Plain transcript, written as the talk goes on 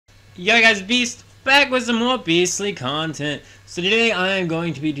Yo guys, Beast back with some more beastly content. So today I am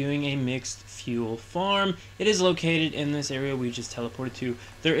going to be doing a mixed fuel farm. It is located in this area we just teleported to.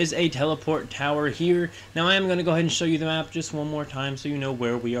 There is a teleport tower here. Now I am going to go ahead and show you the map just one more time so you know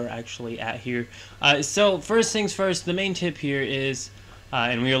where we are actually at here. So first things first, the main tip here is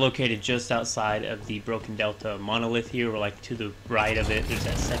and we are located just outside of the Broken Delta Monolith here. We're like to the right of it. There's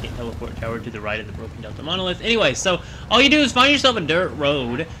that second teleport tower to the right of the Broken Delta Monolith. Anyway, so all you do is find yourself a dirt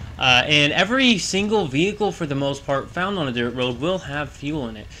road. And every single vehicle, for the most part, found on a dirt road will have fuel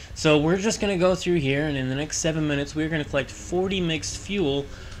in it. So we're just going to go through here, and in the next 7 minutes, we're going to collect 40 mixed fuel.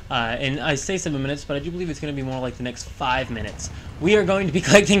 And I say 7 minutes, but I do believe it's going to be more like the next 5 minutes. We are going to be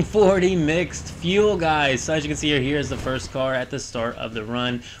collecting 40 mixed fuel, guys. So as you can see here, here's the first car at the start of the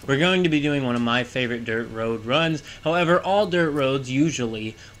run. We're going to be doing one of my favorite dirt road runs. However, all dirt roads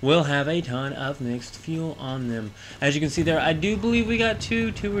usually will have a ton of mixed fuel on them. As you can see there, I do believe we got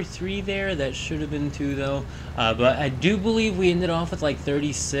two or three there. That should have been 2 though. But I do believe we ended off with like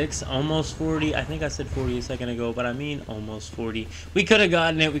 36, almost 40. I think I said 40 a second ago, but I mean almost 40. We could have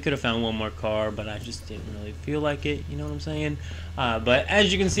gotten it. We could have found one more car, but I just didn't really feel like it. You know what I'm saying? But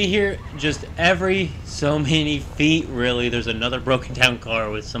as you can see here, just every so many feet, really, there's another broken down car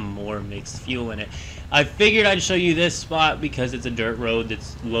with some more mixed fuel in it. I figured I'd show you this spot because it's a dirt road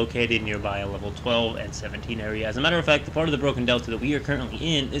that's located nearby a level 12 and 17 area. As a matter of fact, the part of the Broken Delta that we are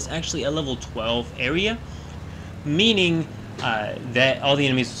currently in is actually a level 12 area, meaning that all the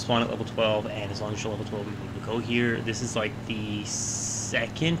enemies will spawn at level 12, and as long as you're level 12, you need to go here. This is like the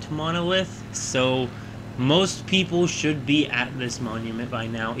second monolith, so most people should be at this monument by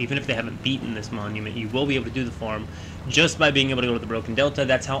now. Even if they haven't beaten this monument, you will be able to do the farm just by being able to go to the Broken Delta.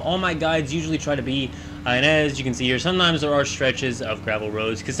 That's how all my guides usually try to be. And as you can see here, sometimes there are stretches of gravel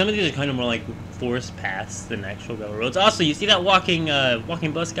roads, because some of these are kind of more like forest paths than actual gravel roads. Also, you see that walking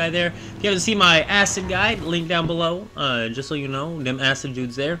bus guy there? If you haven't seen my acid guide, link down below, just so you know, them acid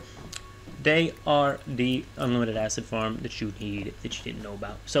dudes there. They are the unlimited acid farm that you need, that you didn't know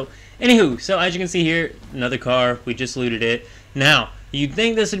about. So, anywho, so as you can see here, another car, we just looted it. Now, you'd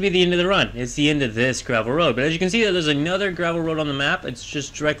think this would be the end of the run. It's the end of this gravel road. But as you can see, there's another gravel road on the map. It's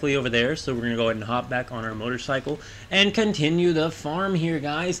just directly over there. So we're going to go ahead and hop back on our motorcycle and continue the farm here,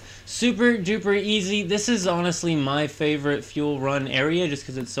 guys. Super duper easy. This is honestly my favorite fuel run area just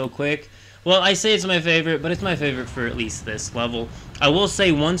because it's so quick. Well, I say it's my favorite, but it's my favorite for at least this level. I will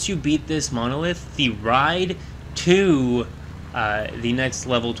say, once you beat this monolith, the ride to the next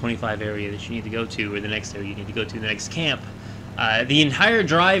level 25 area that you need to go to, or the next area you need to go to, the next camp, the entire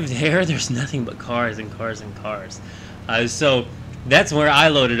drive there, there's nothing but cars and cars and cars. So that's where I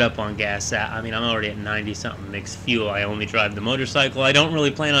loaded up on gas at. I mean, I'm already at 90-something mixed fuel. I only drive the motorcycle. I don't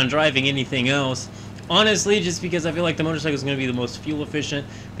really plan on driving anything else. Honestly, just because I feel like the motorcycle is going to be the most fuel efficient,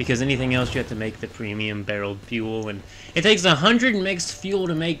 because anything else you have to make the premium barreled fuel, and it takes 100 mixed fuel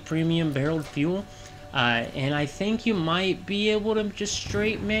to make premium barreled fuel, and I think you might be able to just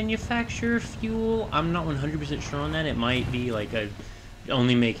straight manufacture fuel. I'm not 100% sure on that. It might be like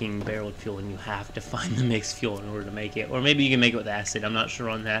only making barreled fuel, and you have to find the mixed fuel in order to make it, or maybe you can make it with acid. I'm not sure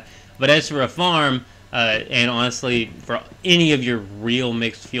on that. But as for a farm, and honestly, for any of your real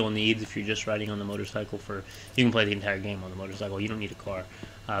mixed fuel needs, if you're just riding on the motorcycle, you can play the entire game on the motorcycle. You don't need a car,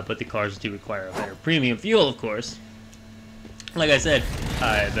 but the cars do require a better premium fuel, of course. Like I said,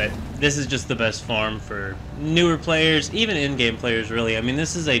 but this is just the best farm for newer players, even in-game players, really. I mean,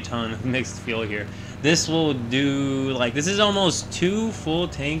 this is a ton of mixed fuel here. This will do, like, this is almost 2 full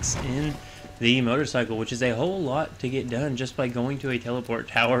tanks in the motorcycle, which is a whole lot to get done just by going to a teleport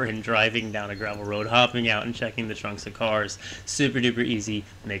tower and driving down a gravel road, hopping out and checking the trunks of cars. Super duper easy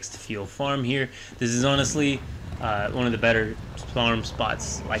mixed fuel farm here. This is honestly one of the better farm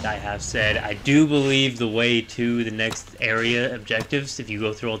spots, like I have said. I do believe the way to the next area objectives, if you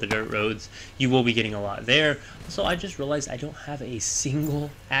go through all the dirt roads, you will be getting a lot there. Also, I just realized I don't have a single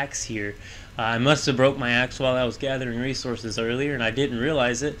axe here. I must have broke my axe while I was gathering resources earlier, and I didn't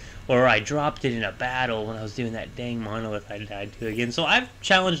realize it, or I dropped it in a battle when I was doing that dang monolith I died to again. So I've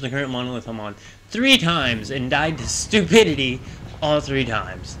challenged the current monolith I'm on 3 times and died to stupidity all 3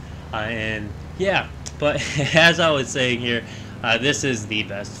 times. And yeah, but as I was saying here, this is the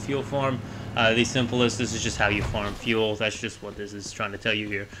best fuel farm. The simplest. This is just how you farm fuel. That's just what this is trying to tell you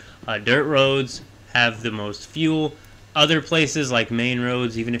here. Dirt roads have the most fuel. Other places like main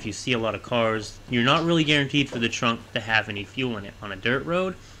roads, even if you see a lot of cars, you're not really guaranteed for the trunk to have any fuel in it. On a dirt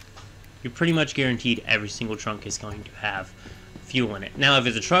road, you're pretty much guaranteed every single trunk is going to have fuel in it. Now, if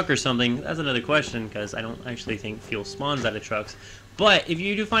it's a truck or something, that's another question, because I don't actually think fuel spawns out of trucks. But if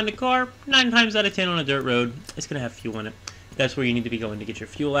you do find a car, 9 times out of 10 on a dirt road, it's going to have fuel in it. that's where you need to be going to get your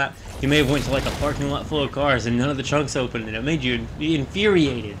fuel at. You may have went to like a parking lot full of cars and none of the trunks opened, and it made you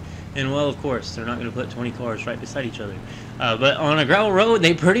infuriated. And well, of course, they're not going to put 20 cars right beside each other. But on a gravel road,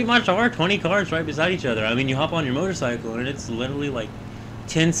 they pretty much are 20 cars right beside each other. I mean, you hop on your motorcycle and it's literally like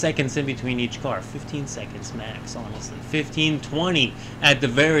 10 seconds in between each car. 15 seconds max, honestly. 15, 20 at the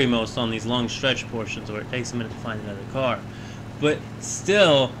very most on these long stretch portions where it takes a minute to find another car. But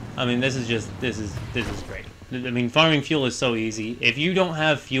still, I mean, this is great. I mean, farming fuel is so easy. If you don't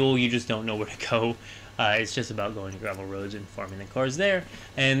have fuel, you just don't know where to go. It's just about going to gravel roads and farming the cars there.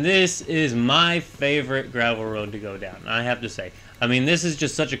 And this is my favorite gravel road to go down, I have to say. I mean, this is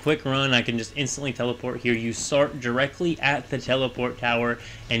just such a quick run. I can just instantly teleport here. You start directly at the teleport tower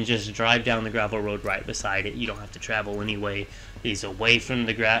and just drive down the gravel road right beside it. You don't have to travel anyway. It's away from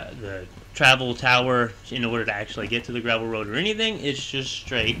the travel tower in order to actually get to the gravel road or anything. It's just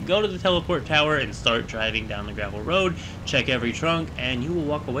straight. Go to the teleport tower and start driving down the gravel road. Check every trunk, and you will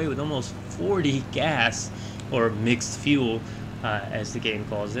walk away with almost 40 gas, or mixed fuel, as the game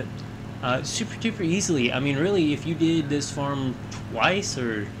calls it. Super duper easily. I mean, really, if you did this farm twice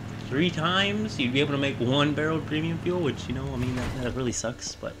or 3 times, you'd be able to make 1 barrel of premium fuel, which, you know, I mean, that really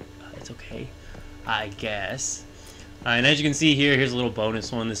sucks, but it's okay, I guess. And as you can see here, here's a little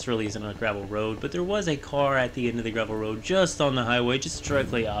bonus one. This really isn't a gravel road, but there was a car at the end of the gravel road, just on the highway, just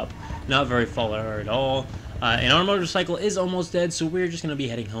directly up. Not very far at all. And our motorcycle is almost dead, so we're just going to be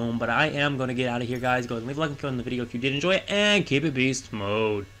heading home. But I am going to get out of here, guys. Go ahead and leave a like and comment on the video if you did enjoy it, and keep it beast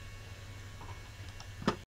mode.